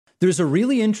There's a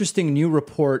really interesting new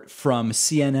report from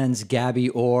CNN's Gabby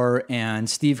Orr and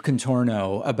Steve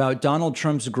Contorno about Donald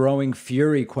Trump's growing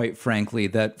fury, quite frankly,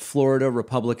 that Florida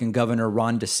Republican Governor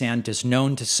Ron DeSantis,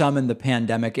 known to some in the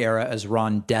pandemic era as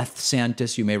Ron Death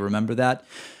Santis, you may remember that.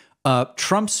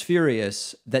 Trump's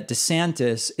furious that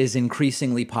DeSantis is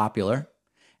increasingly popular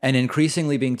and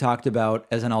increasingly being talked about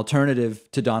as an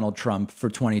alternative to Donald Trump for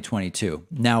 2022.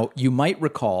 Now, you might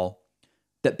recall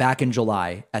that back in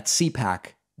July at CPAC,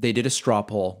 they did a straw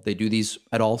poll. They do these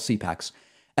at all CPACs.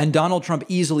 And Donald Trump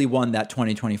easily won that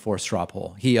 2024 straw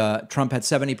poll. Trump had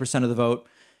 70% of the vote.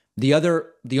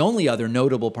 The only other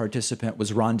notable participant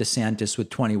was Ron DeSantis with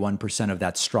 21% of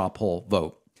that straw poll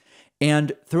vote.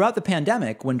 And throughout the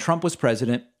pandemic, when Trump was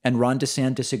president and Ron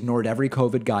DeSantis ignored every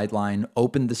COVID guideline,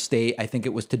 opened the state, I think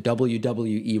it was to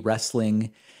WWE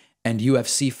wrestling and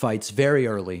UFC fights very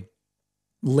early.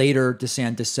 Later,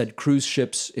 DeSantis said cruise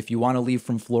ships, if you want to leave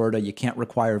from Florida, you can't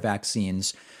require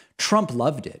vaccines. Trump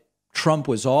loved it. Trump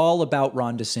was all about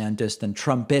Ron DeSantis, and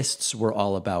Trumpists were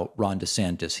all about Ron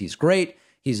DeSantis. He's great.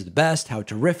 He's the best. How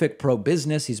terrific.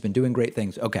 Pro-business. He's been doing great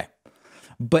things. Okay.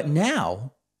 But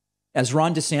now, as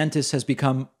Ron DeSantis has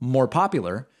become more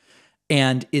popular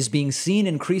and is being seen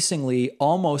increasingly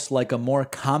almost like a more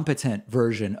competent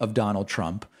version of Donald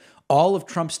Trump, all of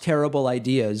Trump's terrible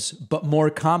ideas, but more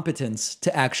competence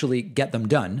to actually get them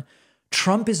done,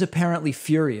 Trump is apparently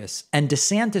furious. And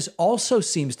DeSantis also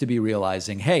seems to be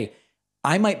realizing, hey,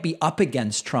 I might be up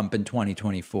against Trump in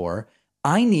 2024.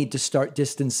 I need to start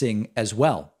distancing as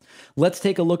well. Let's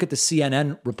take a look at the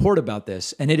CNN report about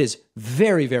this. And it is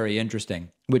very, very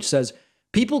interesting, which says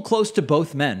people close to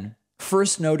both men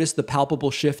first noticed the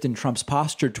palpable shift in Trump's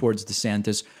posture towards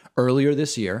DeSantis earlier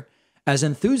this year, as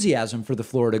enthusiasm for the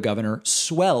Florida governor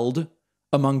swelled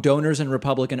among donors and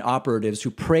Republican operatives who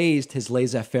praised his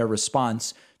laissez-faire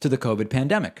response to the COVID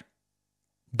pandemic.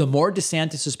 The more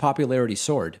DeSantis' popularity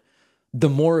soared, the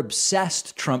more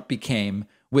obsessed Trump became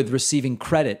with receiving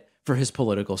credit for his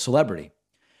political celebrity.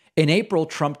 In April,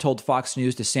 Trump told Fox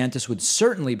News DeSantis would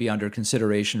certainly be under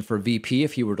consideration for VP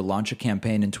if he were to launch a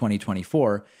campaign in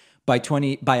 2024.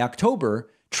 By October,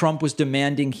 Trump was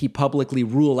demanding he publicly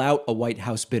rule out a White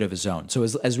House bid of his own. So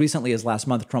as recently as last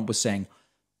month, Trump was saying,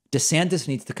 DeSantis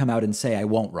needs to come out and say, I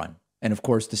won't run. And of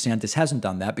course, DeSantis hasn't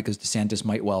done that because DeSantis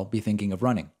might well be thinking of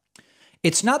running.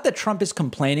 It's not that Trump is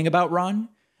complaining about Ron,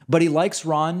 but he likes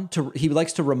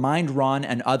to remind Ron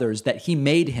and others that he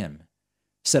made him,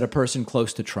 said a person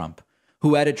close to Trump,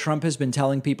 who added Trump has been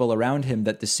telling people around him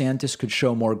that DeSantis could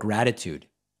show more gratitude.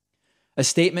 A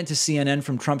statement to CNN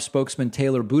from Trump spokesman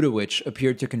Taylor Budowich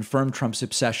appeared to confirm Trump's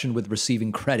obsession with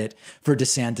receiving credit for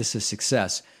DeSantis'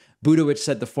 success. Budowich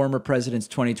said the former president's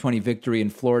 2020 victory in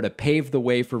Florida paved the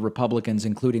way for Republicans,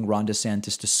 including Ron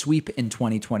DeSantis, to sweep in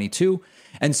 2022,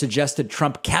 and suggested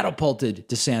Trump catapulted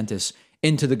DeSantis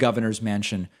into the governor's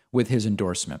mansion with his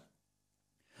endorsement.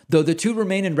 Though the two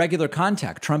remain in regular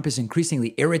contact, Trump is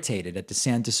increasingly irritated at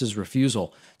DeSantis'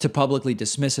 refusal to publicly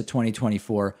dismiss a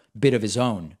 2024 bid of his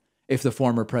own if the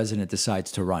former president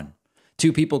decides to run.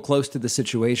 Two people close to the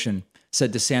situation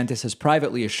said DeSantis has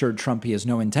privately assured Trump he has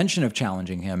no intention of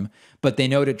challenging him, but they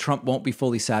noted Trump won't be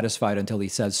fully satisfied until he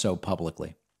says so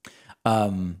publicly.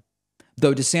 Though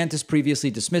DeSantis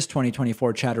previously dismissed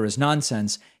 2024 chatter as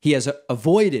nonsense, he has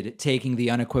avoided taking the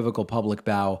unequivocal public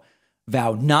vow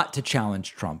not to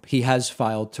challenge Trump. He has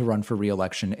filed to run for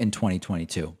re-election in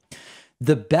 2022.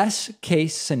 The best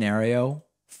case scenario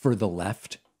for the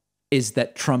left is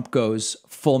that Trump goes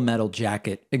full metal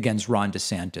jacket against Ron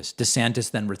DeSantis.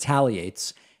 DeSantis then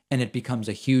retaliates, and it becomes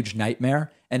a huge nightmare,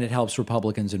 and it helps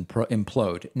Republicans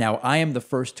implode. Now, I am the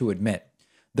first to admit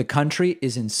the country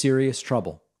is in serious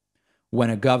trouble when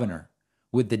a governor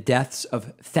with the deaths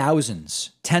of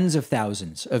thousands, tens of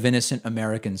thousands of innocent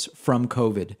Americans from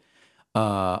COVID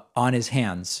on his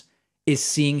hands is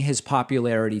seeing his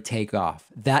popularity take off.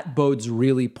 That bodes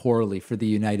really poorly for the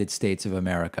United States of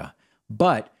America.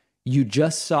 But you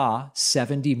just saw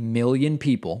 70 million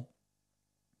people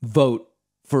vote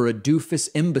for a doofus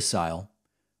imbecile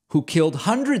who killed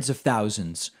hundreds of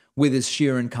thousands with his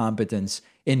sheer incompetence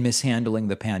in mishandling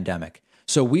the pandemic.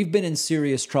 So we've been in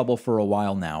serious trouble for a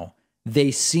while now.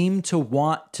 They seem to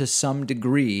want, to some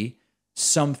degree,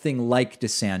 something like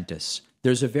DeSantis.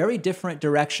 There's a very different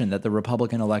direction that the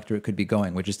Republican electorate could be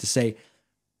going, which is to say,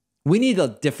 we need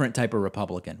a different type of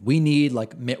Republican. We need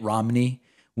like Mitt Romney.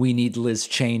 We need Liz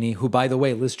Cheney, who, by the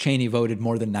way, Liz Cheney voted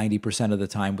more than 90% of the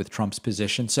time with Trump's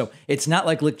position. So it's not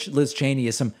like Liz Cheney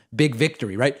is some big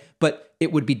victory, right? But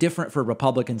it would be different for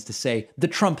Republicans to say the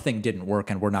Trump thing didn't work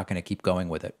and we're not going to keep going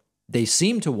with it. They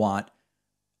seem to want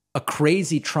a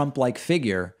crazy Trump-like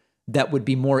figure that would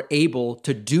be more able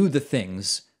to do the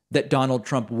things that Donald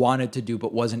Trump wanted to do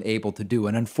but wasn't able to do.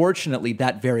 And unfortunately,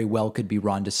 that very well could be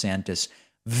Ron DeSantis.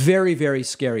 Very, very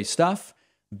scary stuff.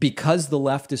 Because the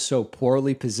left is so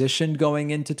poorly positioned going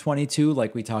into 22,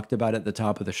 like we talked about at the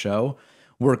top of the show,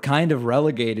 we're kind of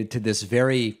relegated to this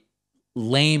very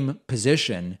lame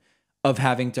position of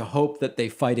having to hope that they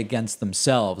fight against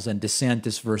themselves. And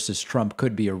DeSantis versus Trump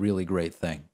could be a really great thing.